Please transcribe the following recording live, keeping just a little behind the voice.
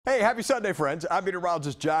Hey, happy Sunday, friends. I'm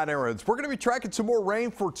Meteorologist John Ahrens. We're going to be tracking some more rain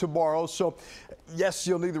for tomorrow. So, yes,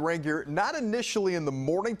 you'll need the rain gear. Not initially in the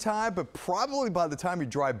morning time, but probably by the time you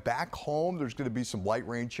drive back home, there's going to be some light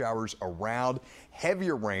rain showers around.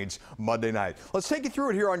 Heavier rains Monday night. Let's take you through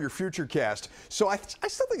it here on your Futurecast. So I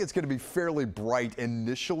still think it's going to be fairly bright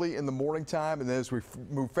initially in the morning time, and then as we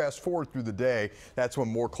move fast forward through the day, that's when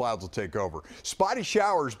more clouds will take over. Spotty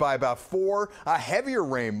showers by about 4, a heavier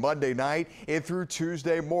rain Monday night and through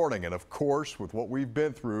Tuesday morning. And of course, with what we've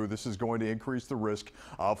been through, this is going to increase the risk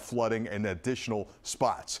of flooding in additional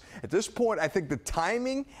spots. At this point, I think the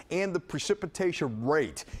timing and the precipitation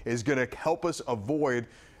rate is going to help us avoid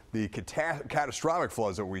the catastrophic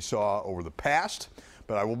floods that we saw over the past.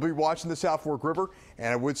 But I will be watching the South Fork River, and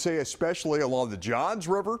I would say especially along the Johns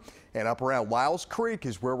River and up around Lyles Creek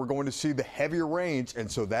is where we're going to see the heavier rains,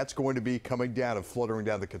 and so that's going to be coming down and fluttering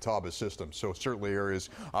down the Catawba system. So certainly areas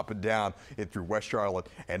up and down in through West Charlotte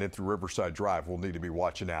and in through Riverside Drive will need to be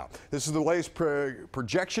watching out. This is the latest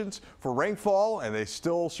projections for rainfall, and they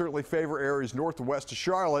still certainly favor areas north and west of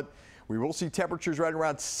Charlotte. We will see temperatures right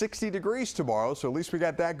around 60 degrees tomorrow, so at least we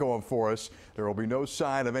got that going for us. There will be no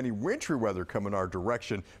sign of any wintry weather coming our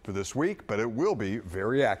direction for this week, but it will be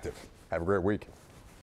very active. Have a great week.